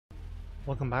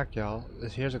Welcome back, y'all.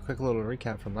 Here's a quick little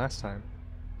recap from last time.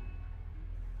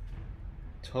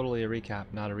 Totally a recap,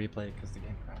 not a replay because the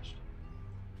game crashed.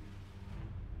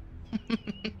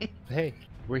 Hey,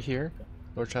 we're here,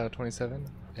 Lord Shadow 27,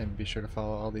 and be sure to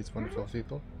follow all these wonderful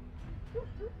people.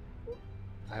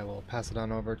 I will pass it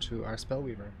on over to our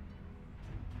Spellweaver.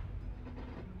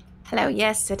 Hello,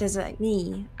 yes, it is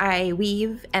me. I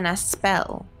weave and I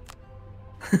spell.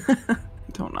 I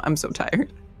don't know, I'm so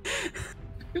tired.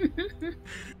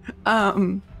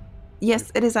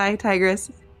 Yes, it is I, Tigress,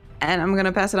 and I'm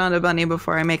gonna pass it on to Bunny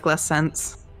before I make less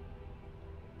sense.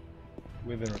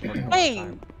 We've been recording all the Hey,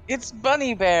 time. it's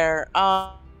Bunny Bear. We're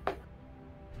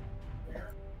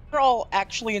all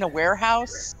actually in a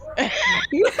warehouse.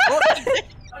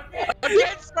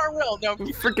 Against our will. No,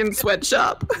 Freaking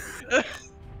sweatshop.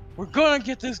 we're gonna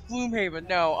get this Gloomhaven.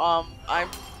 No, I'm.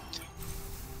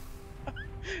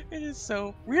 It is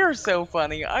so. We are so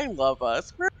funny. I love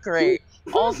us. We're great.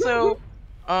 Also,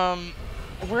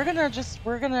 we're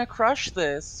gonna crush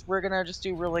this. We're gonna just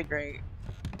do really great.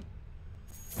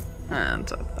 And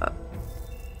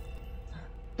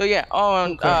So yeah. Oh,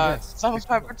 and yes. Someone's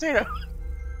fried potato.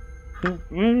 did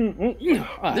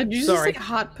you sorry. just say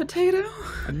hot potato?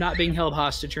 I'm not being held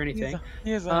hostage or anything.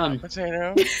 He is a hot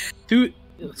potato. Through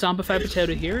Zombified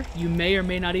Potato here, you may or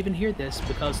may not even hear this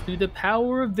because through the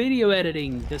power of video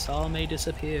editing, this all may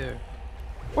disappear.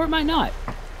 Or it might not.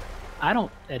 I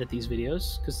don't edit these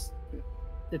videos because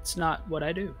it's not what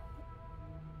I do.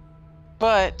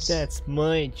 But That's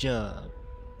my job.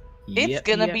 it's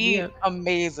gonna be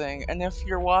amazing. And if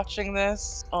you're watching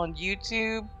this on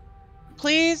YouTube,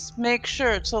 please make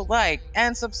sure to like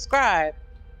and subscribe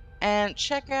and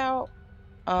check out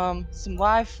some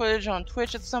live footage on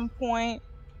Twitch at some point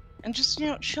and just, you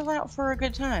know, chill out for a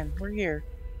good time. We're here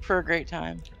for a great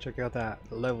time. Check out that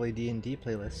lovely D&D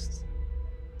playlist.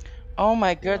 Oh my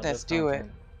Love goodness, this do it.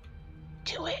 content.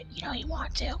 Do it. You know you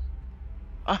want to.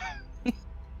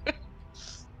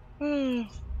 Do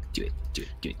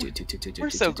it. We're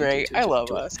so great. I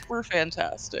love us. We're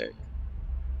fantastic.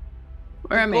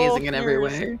 We're The goal amazing in every here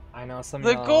way. I know some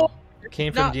The of goal y'all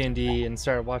came from not- D&D and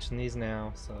started watching these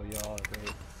now, so y'all are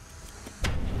great.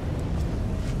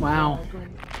 Wow.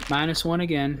 -1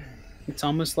 again. It's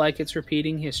almost like it's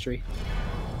repeating history.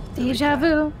 Deja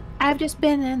vu. I've just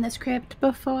been in this crypt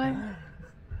before.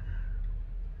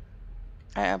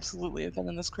 I absolutely have been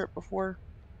in this crypt before.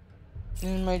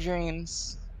 In my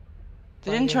dreams.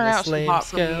 They didn't Finding turn the out so slain hot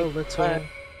for me, but... skeleton.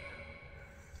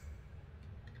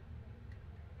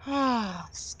 Ah,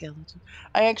 skeleton.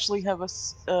 I actually have a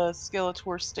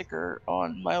Skeletor sticker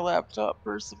on my laptop,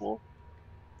 Percival.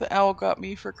 The owl got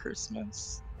me for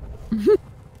Christmas.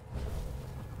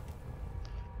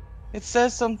 It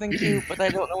says something cute, but I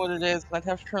don't know what it is. I'd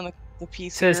have to turn the PC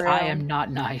It says, around. I am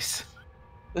not nice.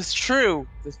 It's true.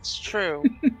 It's true.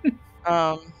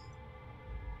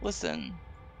 Listen.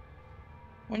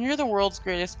 When you're the world's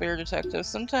greatest bear detective,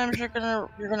 sometimes you're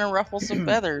gonna ruffle some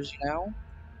feathers, you know?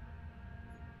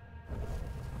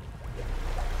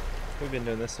 We've been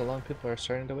doing this so long, people are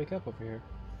starting to wake up over here.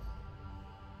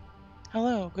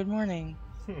 Hello, good morning,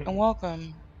 and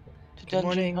welcome to Good Dungeon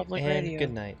morning Public and Radio.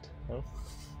 good night. Oh.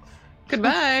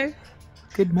 Goodbye.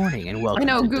 Good morning and welcome I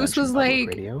know to Goose Dungeon was Public like,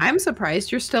 Radio. I'm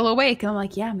surprised you're still awake. I'm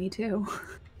like, yeah, me too.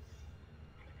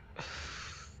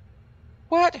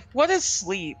 What? What is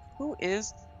sleep?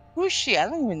 Who's she? I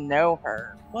don't even know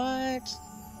her. What?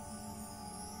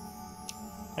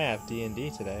 I have D&D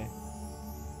today.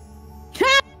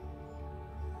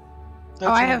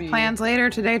 That's I gonna have be- plans later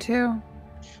today too.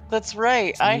 That's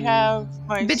right. I have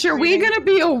my. Bitch, are we streaming- gonna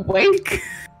be awake?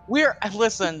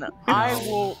 Listen, I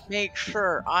will make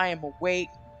sure I am awake,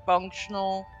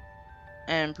 functional,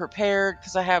 and prepared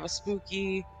because I have a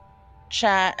spooky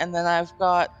chat, and then I've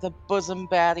got the bosom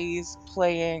baddies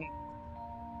playing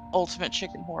Ultimate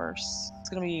Chicken Horse. It's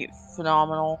gonna be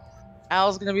phenomenal.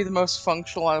 Al's gonna be the most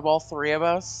functional out of all three of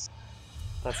us.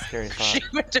 That's a scary She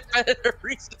thought. went to bed at a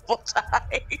reasonable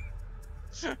time.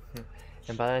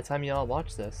 And by the time y'all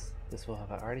watch this, this will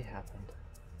have already happened.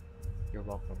 You're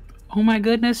welcome. Oh my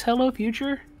goodness, hello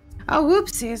future. Oh,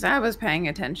 whoopsies. I was paying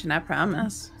attention, I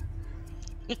promise.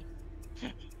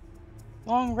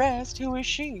 Long rest. Who is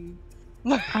she?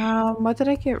 What did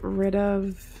I get rid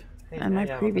of in my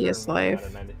yeah, previous I'm gonna run out life?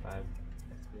 of 95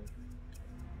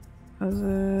 XP. Was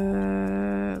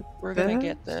it... We're gonna this?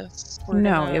 get this.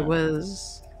 No, it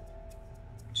was...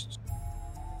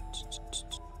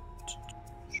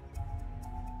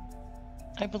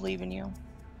 I believe in you.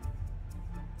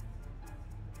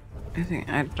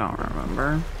 I don't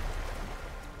remember.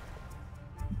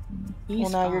 He's Well,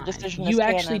 now your fine. decision is You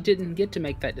actually canon. didn't get to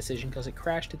make that decision because it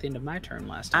crashed at the end of my turn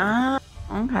last time. Ah,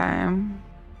 Okay.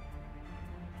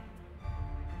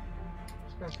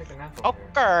 Just gonna take a nap over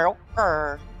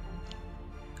here.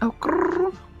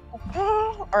 Okay.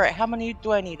 Oh, All right, how many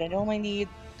do I need? I only need.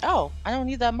 Oh, I don't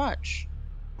need that much.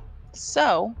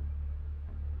 So,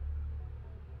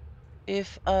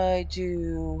 if I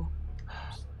do.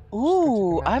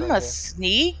 Ooh, nap I'm right a here.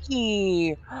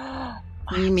 sneaky.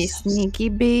 you me sneaky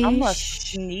bitch. I'm a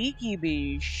sneaky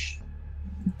bitch.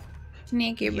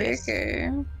 Sneaky Yes. baker.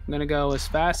 I'm gonna go as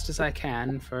fast as I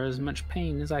can for as much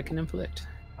pain as I can inflict.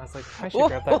 I was like, I should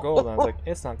grab that gold. And I was like,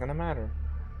 it's not gonna matter.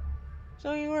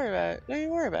 Don't you worry about it. Don't you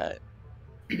worry about it.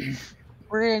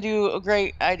 We're gonna do a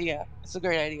great idea. It's a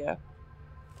great idea.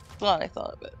 Glad I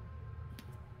thought of it.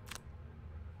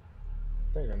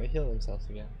 They're gonna heal themselves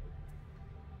again.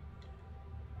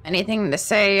 Anything to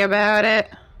say about it?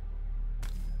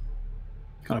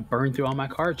 Gonna burn through all my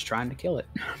cards trying to kill it.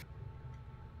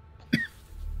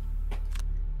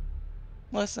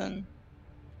 Listen.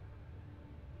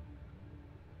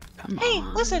 Come Hey,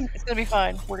 on. listen. It's gonna be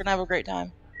fine. We're gonna have a great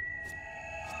time.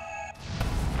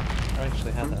 I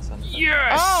actually had that sound effect.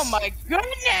 Yes! Oh my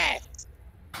goodness!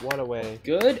 What a way.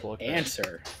 Good to look at it.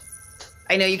 answer.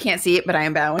 I know you can't see it, but I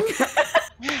am bowing.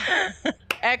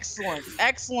 Excellent.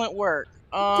 Excellent work.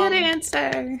 Good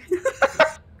answer.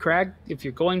 Crag, if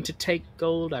you're going to take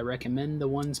gold, I recommend the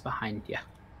ones behind you.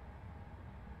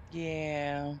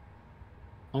 Yeah.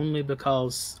 Only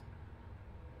because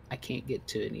I can't get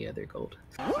to any other gold.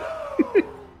 I'm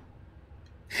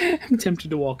tempted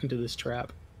to walk into this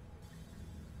trap.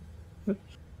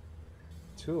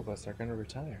 2 of us are gonna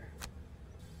retire.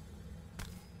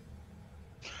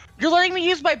 You're letting me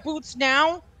use my boots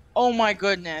now? Oh my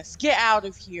goodness. Get out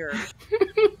of here.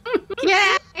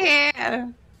 Yeah. Yeah.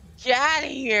 Get out of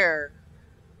here.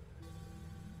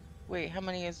 Wait, how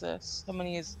many is this? How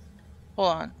many is...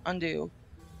 Hold on. Undo.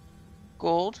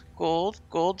 Gold, gold,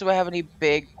 gold. Do I have any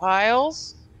big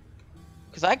piles?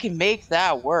 Because I can make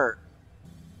that work.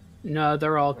 No,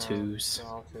 they're all No, twos.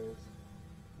 they're all 2s.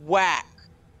 Whack.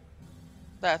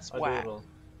 That's A whack. doodle.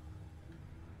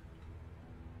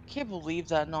 Can't believe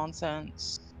that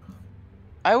nonsense.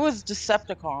 I was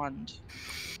Decepticoned.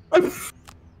 Is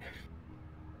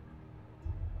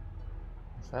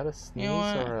that a sneeze You know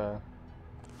what? or a...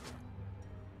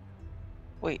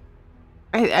 Wait.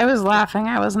 I was laughing.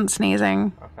 I wasn't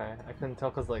sneezing. Okay, I couldn't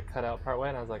tell because like cut out part way,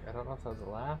 and I was like, I don't know if that was a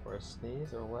laugh or a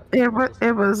sneeze or what.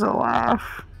 It was a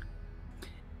laugh.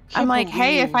 I'm Can't like,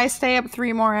 hey, if believe- I stay up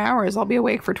 3 more hours, I'll be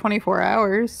awake for 24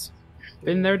 hours.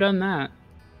 Been there, done that.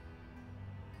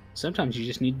 Sometimes you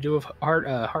just need to do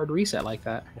a hard reset like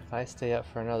that. If I stay up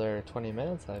for another 20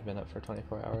 minutes, I've been up for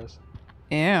 24 hours.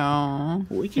 Ew.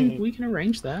 We can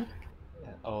arrange that. Yeah.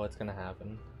 Oh, it's gonna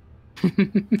happen.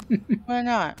 Why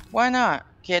not? Why not?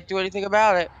 Can't do anything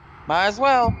about it. Might as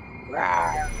well.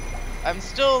 Rawr. I'm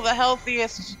still the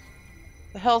healthiest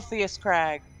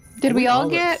Crag. Did we all Oh,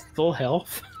 get... full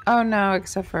health? Oh no,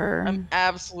 except for... I'm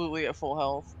absolutely at full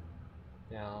health.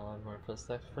 Yeah, I'm more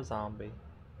stuff for zombie.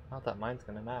 Not that mine's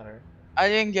gonna matter. I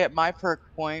didn't get my perk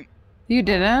point. You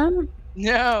didn't?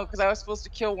 No, because I was supposed to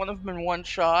kill one of them in one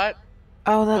shot.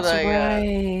 Oh, that's But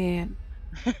right.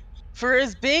 For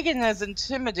as big and as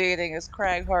intimidating as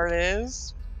Cragheart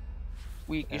is,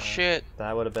 weak as Yeah. shit.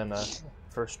 That would have been a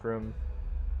first room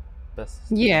best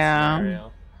Yeah.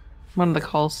 scenario. One of the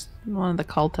cultists. Blah,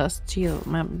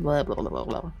 blah, blah, blah,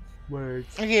 blah.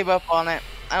 Words. I gave up on it.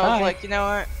 I was Bye. like, you know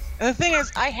what? And the thing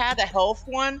is, I had a health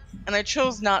one, and I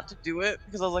chose not to do it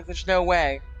because I was like, there's no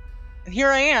way. And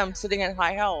here I am, sitting at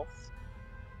high health.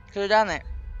 Could have done it.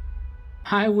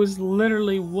 I was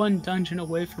literally 1 dungeon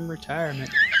away from retirement.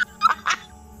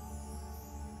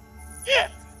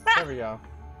 There we go.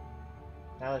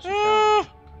 Now that she's gone.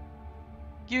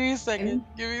 Give me a second.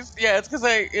 Yeah, it's because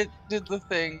it did the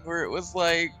thing where it was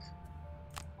like,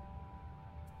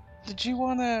 did you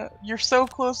wanna? You're so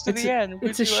close to the end.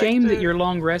 It's Would a you shame like that to- you're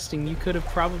long resting. You could have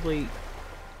probably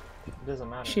It doesn't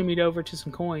matter. shimmied over to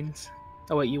some coins.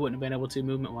 Oh wait, you wouldn't have been able to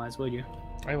movement-wise, would you?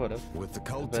 I would have. With the But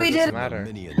cultists it did- doesn't and the matter.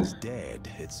 minions dead,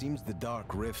 it seems the Dark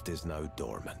Rift is now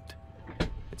dormant.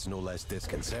 It's no less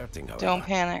disconcerting, however. Don't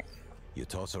panic. You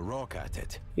toss a rock at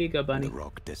it, Here you go, and bunny. the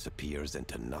rock disappears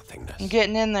into nothingness. I'm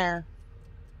getting in there.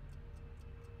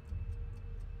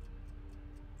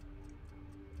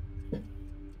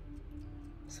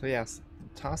 So yes,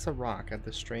 toss a rock at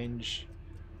the strange,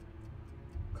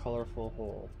 colorful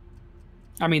hole.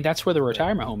 I mean, that's where the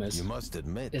retirement home is. You must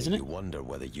admit Isn't that it? you wonder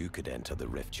whether you could enter the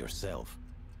rift yourself,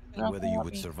 Nothing and whether you about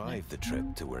would me. survive the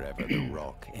trip to wherever the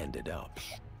rock ended up.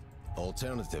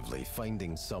 Alternatively,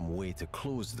 finding some way to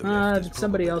close the rift is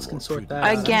somebody probably else the can more sort prudent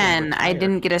that out. Again, I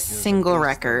didn't get a There's single beastly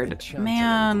record. enchanter in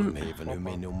Man. Gloomhaven who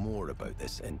may know more about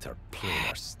this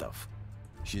interplanar stuff.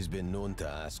 She's been known to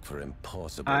ask for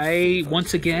impossible I favors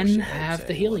once before again she have helps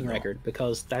the healing anyone. record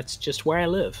because that's just where I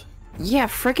live. Yeah,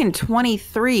 frickin'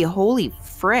 23. Holy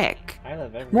frick. I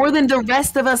live everywhere. More than the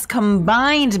rest of us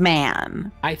combined,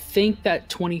 man. I think that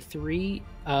 23,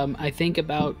 I think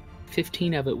about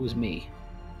 15 of it was me.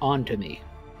 On to me.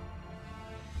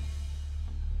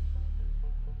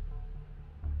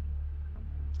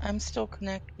 I'm still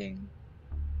connecting.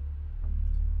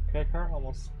 Okay, Car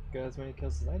almost got as many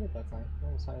kills as I did that time.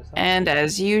 Almost high as hell. And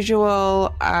as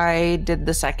usual, I did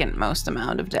the second most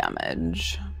amount of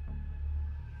damage.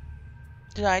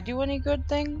 Did I do any good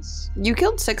things? You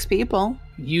killed 6 people.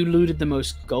 You looted the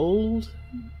most gold,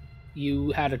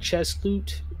 you had a chest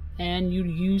loot, and you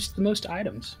used the most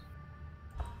items.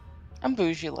 I'm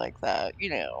bougie like that, you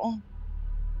know.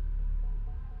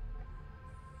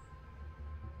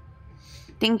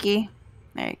 Dinky.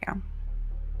 There you go.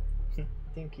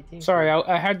 Dinky, dinky. Sorry,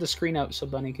 I had the screen out so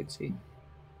Bunny could see.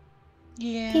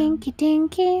 Yeah. Dinky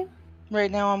dinky.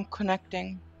 Right now I'm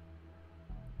connecting.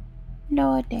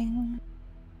 Loading.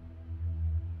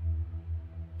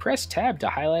 Press tab to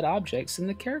highlight objects in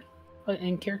the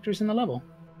characters in the level.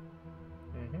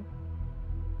 Mm-hmm.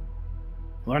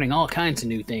 Learning all kinds of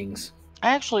new things.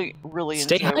 I actually really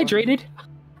Stay enjoy hydrated.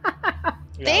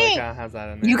 Yeah, Thanks. like, has that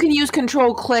in there. You can use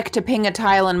control click to ping a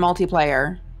tile in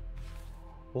multiplayer.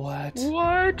 What?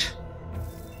 What?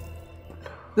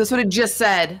 That's what it just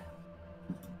said.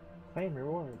 Claim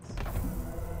rewards.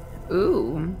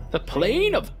 Ooh. The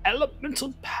plane of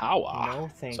elemental power. No,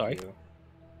 thank Sorry. you.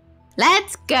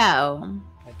 Let's go.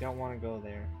 I don't want to go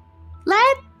there.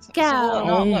 Let's So will it go. not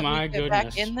Oh let me my get back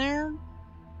goodness. in there?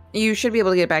 You should be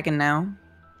able to get back in now.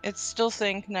 It's still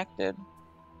saying connected.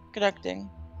 Connecting.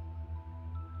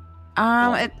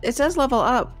 It says level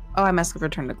up. Oh, I must have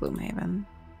returned to Gloomhaven.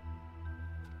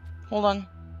 Hold on.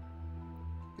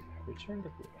 Return to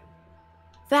Gloom.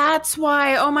 That's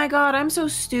why. Oh my god, I'm so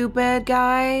stupid,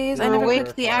 guys. I You're never waiting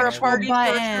clicked the for a for a actual party to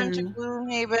return to button.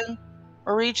 Gloomhaven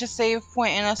or reach a save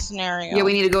point in a scenario. Yeah,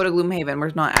 we need to go to Gloomhaven.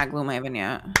 We're not at Gloomhaven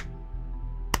yet.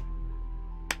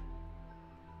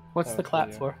 What's Oh, the clap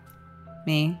yeah. for?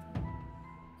 Me.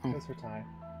 It was her time.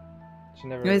 She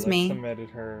never It was like, me. submitted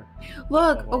her.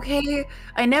 Look, level. okay,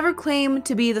 I never claimed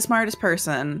to be the smartest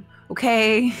person.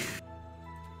 Okay.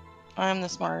 I'm the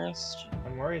smartest.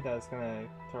 I'm worried that it's gonna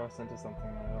throw us into something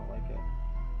and I don't like it.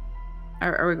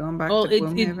 Are we going back Well, to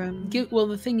Gloomhaven? well,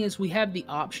 the thing is, we have the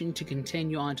option to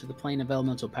continue on to the plane of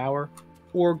elemental power,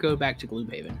 or go back to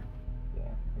Gloomhaven. Yeah,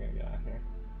 I'm gonna get out of here.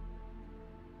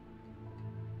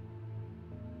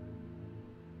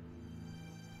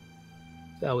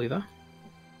 Spellweaver.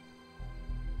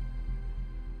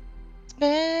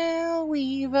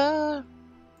 Spellweaver.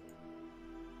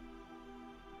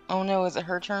 Oh no, is it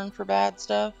her turn for bad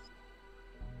stuff?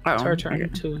 It's Oh, her turn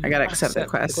to I gotta accept the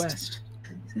quest.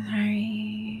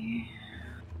 Sorry.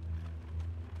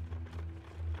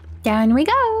 Down we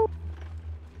go.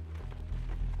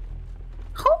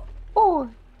 Oh.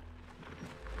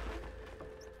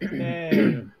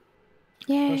 Yay!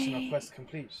 Personal Yay. quest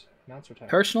complete. Announcer time.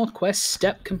 Personal quest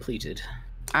step completed.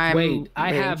 I'm Wait, I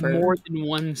waiting have for- more than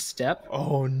one step.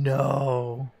 Oh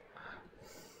no!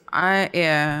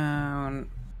 Yeah.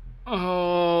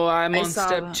 Oh, I'm I on saw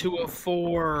step that.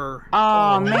 204.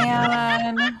 Oh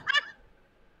man.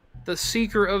 The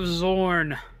Seeker of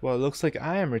Zorn. Well, it looks like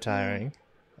I am retiring.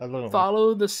 Alone.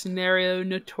 Follow the scenario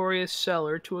Notorious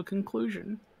Seller to a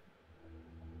conclusion.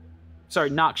 Sorry,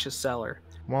 Noxious Seller.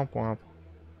 Womp womp.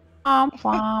 Womp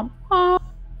womp womp.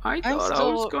 I thought I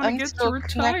was going to get to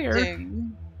retire.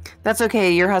 Connecting. That's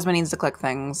okay. Your husband needs to click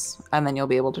things, and then you'll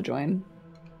be able to join.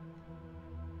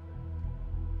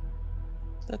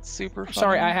 That's super funny.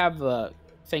 Sorry, I have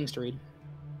things to read.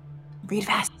 Read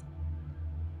fast.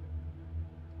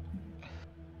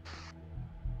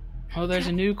 Oh, there's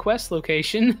a new quest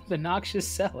location, the Noxious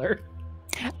Cellar.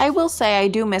 I will say I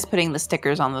do miss putting the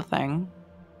stickers on the thing.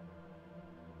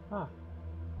 Huh.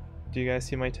 Do you guys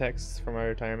see my texts from my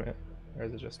retirement? Or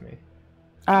is it just me?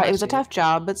 It was a see tough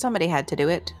job, but somebody had to do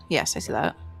it. Yes, I see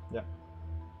that. Yeah.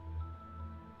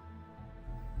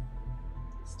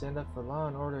 Stand up for law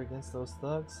and order against those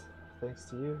thugs. Thanks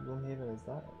to you, Gloomhaven is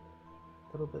that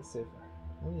a little bit safer.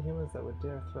 Any humans that would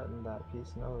dare threaten that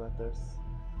peace know that their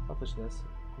selfishness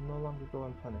will no longer go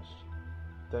unpunished.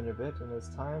 Done your bit, and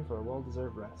it's time for a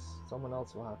well-deserved rest. Someone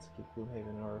else will have to keep Gloomhaven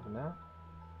in order for now.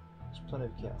 There's plenty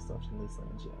of chaos left in these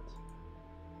lands yet.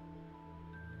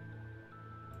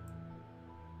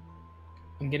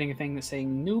 I'm getting a thing that's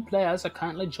saying new players are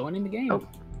currently joining the game. Oh.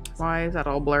 Why is that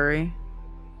all blurry?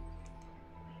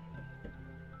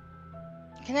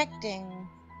 Connecting.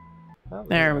 Oh,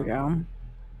 There we go.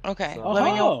 Okay, So, let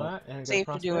me know Oh. that and if get it's safe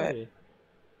to do it. prosperity.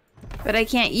 But I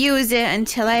can't use it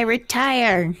until I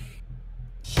retire.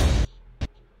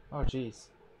 Oh, jeez.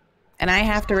 And I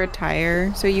have to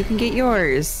retire, so you can get It's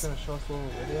yours. gonna show us a little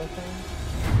video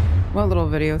thing. What little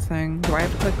video thing? Do I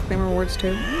have to click claim rewards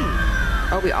too?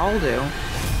 Oh, we all do.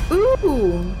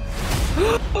 Ooh!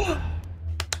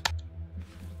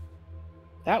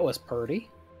 That was purty.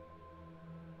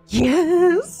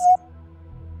 Yes!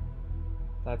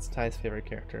 That's Ty's favorite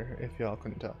character, if y'all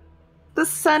couldn't tell. The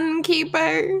Sun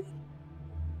Keeper!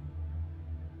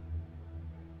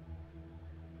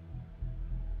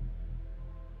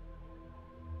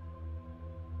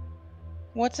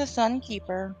 What's a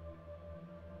Sunkeeper?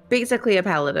 Basically a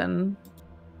paladin.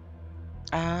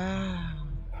 Ah.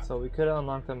 So we could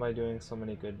unlock them by doing so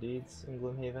many good deeds in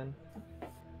Gloomhaven,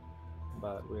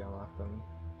 but we unlocked them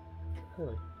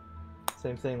early.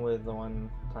 Same thing with the one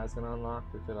Ty's gonna unlock.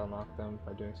 We could unlock them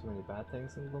by doing so many bad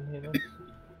things in Gloomhaven,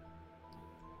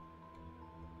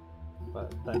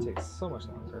 but that takes so much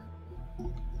longer.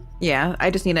 Yeah, I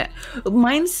just need it.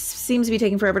 Mine seems to be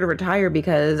taking forever to retire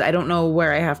because I don't know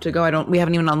where I have to go. We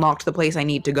haven't even unlocked the place I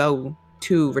need to go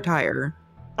to retire.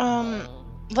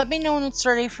 Let me know when it's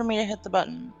ready for me to hit the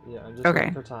button. Yeah, I'm just Okay.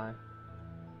 waiting for Ty.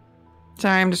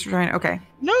 Sorry, I'm just trying. Okay.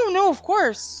 No, of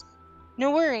course.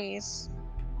 No worries.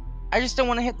 I just don't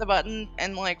want to hit the button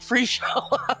and like free show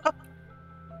up.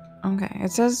 Okay.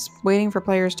 It says waiting for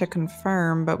players to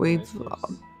confirm, but we've.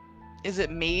 Is it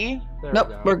me? There Nope.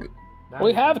 we go. We're Now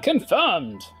We you have can-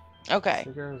 confirmed. Okay.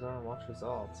 Figures on watch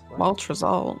results. What? Welch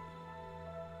result.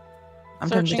 I'm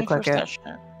tempted to Searching for click it. session.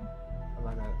 I'm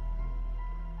not gonna.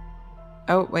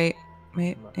 Oh, wait. I'm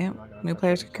Yep. not gonna New touch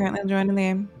players it currently joining the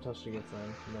game. until she gets in,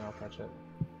 and then I'll touch it.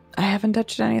 I haven't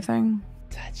touched anything.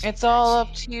 It's all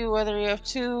up to you whether you have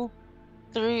 2,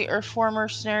 3, or 4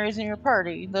 mercenaries in your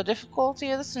party. The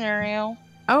difficulty of the scenario.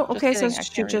 Oh, Just okay. So kidding, I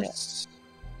she can't read it. just.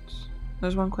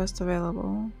 There's one quest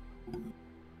available.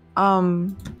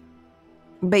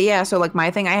 But yeah, so like my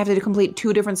thing, I have to complete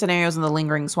 2 different scenarios in the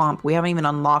Lingering Swamp. We haven't even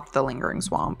unlocked the Lingering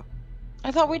Swamp.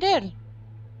 I thought we did.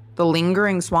 The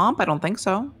Lingering Swamp? I don't think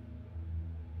so.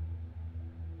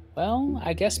 Well,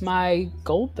 I guess my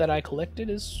gold that I collected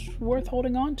is worth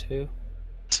holding on to.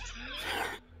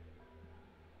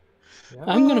 Yeah.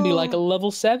 I'm gonna be like a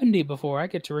level 70 before I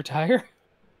get to retire.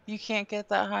 You can't get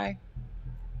that high.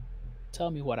 Tell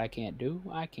me what I can't do.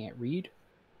 I can't read.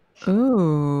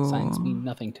 Ooh. Signs mean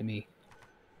nothing to me.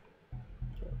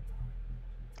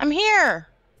 I'm here!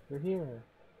 You're here.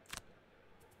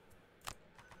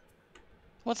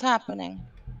 What's happening?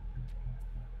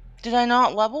 Did I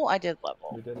not level? I did You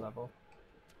level. did level.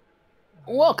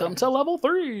 Welcome to level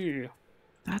 3.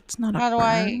 That's not a How do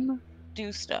I- burn.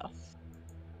 Do stuff.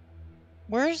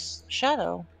 Where's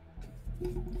Shadow?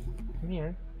 Come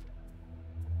here.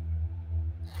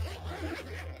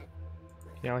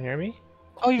 Can y'all hear me?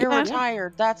 Oh, you're Yeah.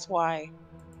 retired. That's why.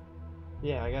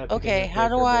 Yeah, I gotta. Pick Okay, a new how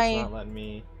do character, but I- It's not letting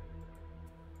me.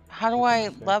 How do I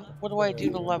level? What do I do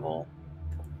to level?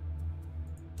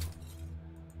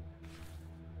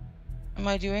 Am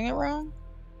I doing it wrong?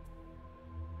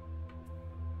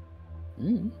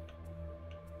 Mm.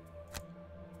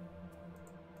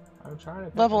 I'm trying to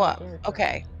pick Level a new up. character.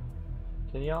 Okay.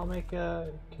 Can y'all make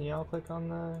a? Can y'all click on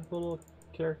the little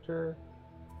character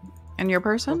And your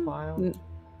person? profile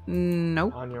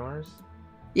Nope. on yours?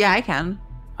 Yeah, I can.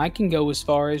 I can go as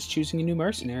far as choosing a new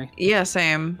mercenary. Yeah,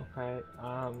 same. Okay.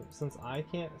 Since I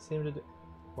can't seem to do.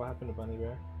 What happened to Bunny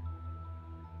Bear?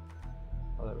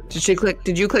 Oh, there we go.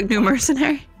 Did you click new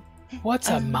mercenary? What's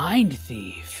a mind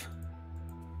thief?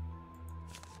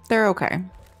 They're okay.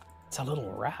 It's a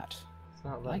little rat. It's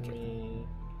not like letting it. me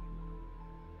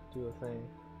do a thing.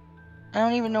 I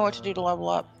don't even know what to do to level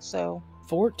up, so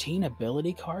 14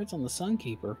 ability cards on the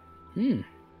Sunkeeper. Hmm.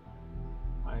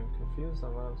 I'm confused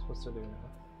on what I'm supposed to do now.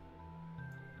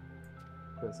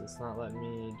 Because it's not letting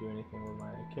me do anything with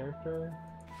my character.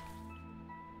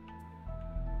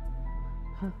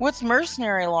 what's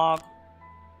mercenary log?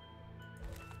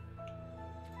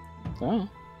 Oh.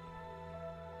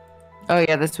 Oh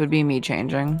yeah, this would be me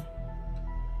changing.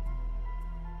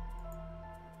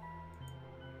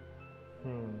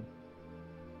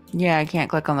 Yeah, I can't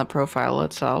click on the profile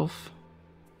itself.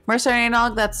 Mercenary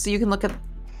log, that's you can look at.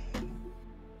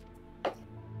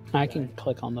 I can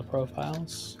click on the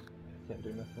profiles. Can't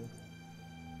do nothing.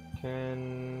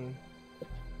 Can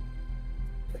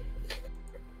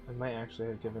I might actually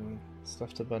have given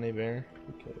stuff to Bunny Bear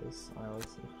because I was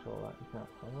in control of that account.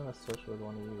 I'm gonna switch with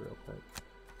one of you real quick.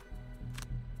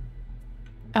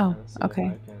 Oh, Try to see okay.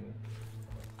 if I can...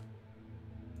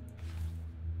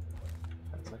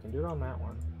 Okay, so I can do it on that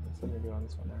one. Let's let me do it on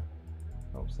this one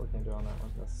now. Oh, still can't do it on that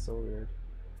one. That's so weird.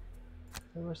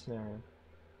 Hey, mercenarian.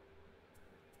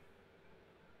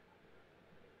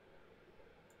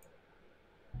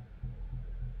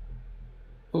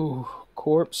 Ooh,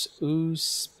 corpse, ooze,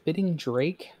 spitting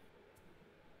drake,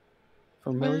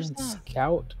 Where's vermilion that?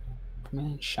 scout,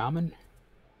 vermilion shaman.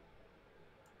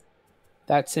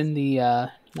 That's in the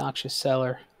noxious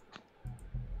cellar.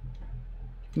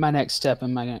 My next step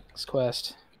in my next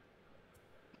quest.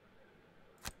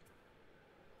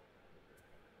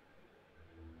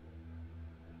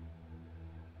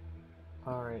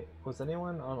 Alright, was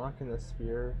anyone unlocking the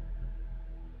spear?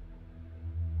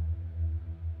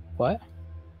 What?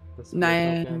 The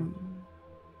spear token?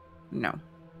 No.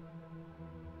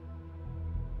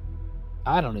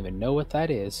 I don't even know what that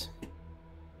is.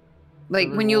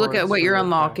 Like The when you look at rewards what for you're your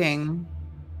unlocking.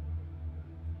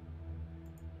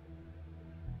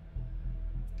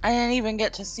 I didn't even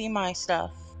get to see my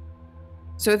stuff.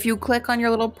 So if you click on your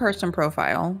little person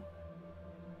profile,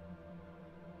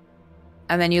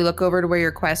 and then you look over to where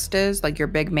your quest is, like your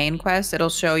big main quest, it'll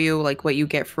show you like what you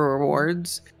get for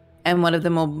rewards. And one of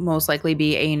them will most likely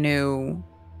be a new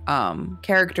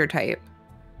character type.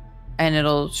 And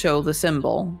it'll show the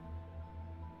symbol.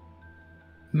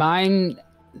 Mine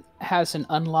has an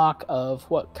unlock of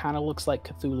what kind of looks like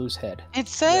Cthulhu's head. It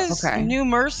says Okay. new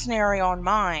mercenary on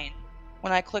mine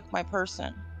when I click my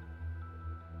person.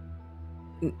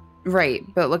 Right,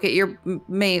 but look at your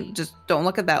main, just don't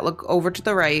look at that. Look over to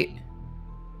the right.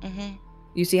 Mm-hmm.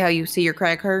 You see how you see your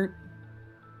crag hurt?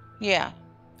 Yeah.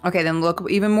 Okay, then look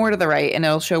even more to the right and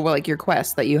it'll show like your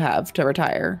quest that you have to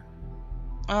retire.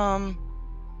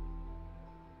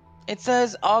 It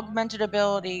says augmented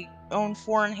ability, own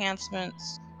 4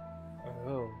 enhancements,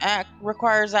 Oh,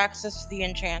 requires access to the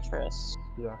enchantress.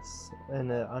 yes.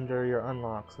 And under your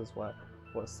unlocks is what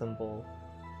symbol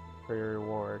for your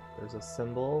reward. There's a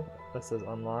symbol that says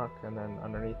unlock, and then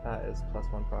underneath that is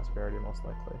 +1 prosperity, most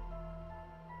likely.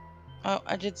 Oh,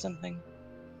 I did something.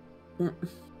 So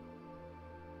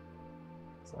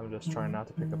I'm just trying not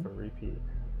to pick up a repeat.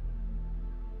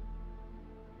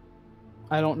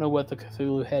 I don't know what the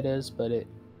Cthulhu head is, but it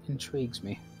intrigues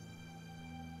me.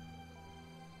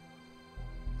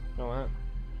 You know what?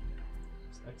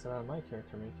 Just exit out of my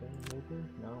character making, maybe?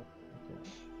 No, I can't.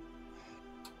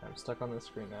 I'm stuck on this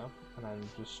screen now, and I'm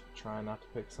just trying not to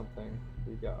pick something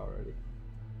we got already.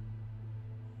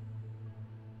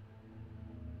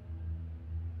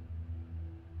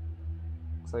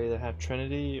 So I either have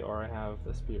Trinity or I have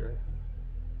the Spear.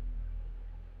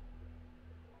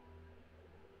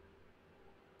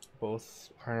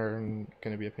 Both are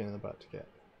going to be a pain in the butt to get.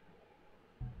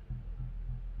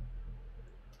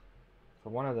 For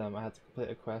one of them, I had to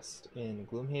complete a quest in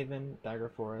Gloomhaven, Dagger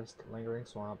Forest, Lingering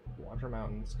Swamp, Water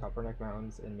Mountains, Copperneck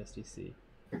Mountains, and Misty Sea.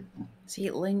 See,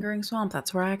 Lingering Swamp,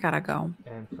 that's where I gotta go.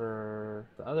 And for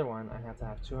the other one, I had to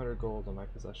have 200 gold in my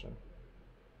possession.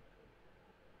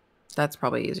 That's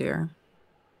probably easier.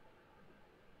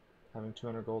 Having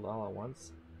 200 gold all at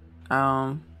once?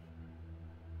 Yeah,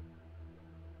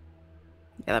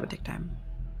 that would take time.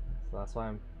 So that's why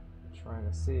I'm trying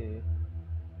to see.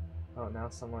 Oh, now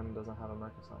someone doesn't have a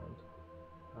mark assigned.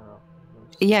 Oh.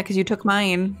 Yeah, because you took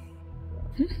mine.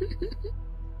 Yeah.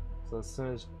 So as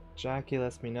soon as Jackie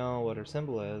lets me know what her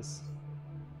symbol is.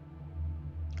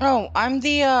 Oh, I'm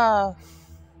the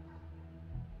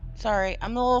sorry,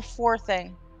 I'm the little 4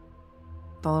 thing.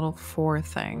 The little 4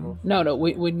 thing. No.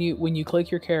 When you click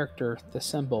your character, the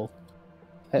symbol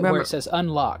where Remember- it says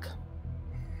unlock.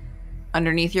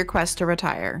 Underneath your quest to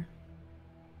retire.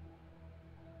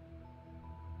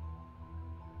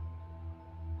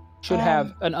 Should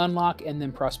have an unlock and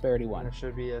then prosperity And 1. there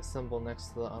should be a symbol next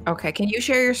to the unlock. Okay, can you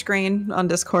share your screen on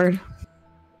Discord?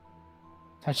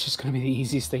 That's just gonna be the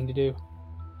easiest thing to do.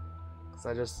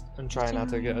 Because I'm trying not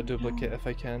to get a duplicate if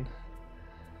I can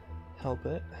help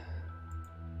it.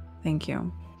 Thank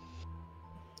you.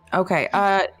 Okay,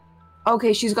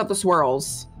 okay, she's got the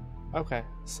swirls. Okay,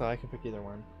 so I can pick either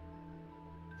one.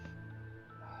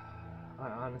 I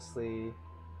honestly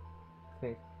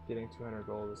think getting 200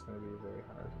 gold is going to be very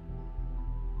hard.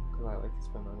 Because I like to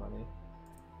spend my money.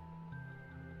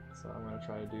 So I'm going to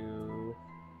try to do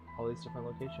all these different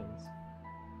locations.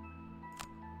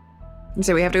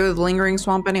 So we have to go to the Lingering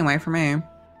Swamp anyway for me.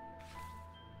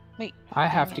 Wait. I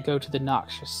have to go to the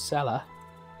noxious cellar.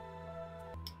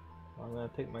 Well, I'm going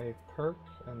to take my perk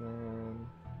and then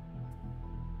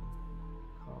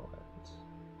call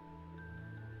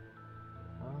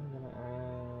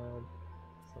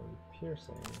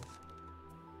piercing.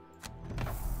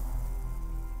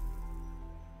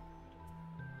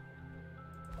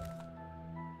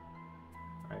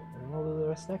 Alright, and we'll do the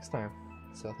rest next time.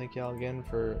 So thank y'all again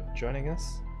for joining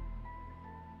us.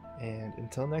 And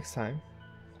until next time,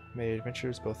 may your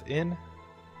adventures both in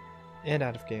and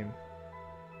out of game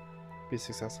be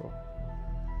successful.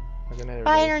 Have a good night, everybody.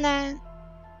 Bye, Internet.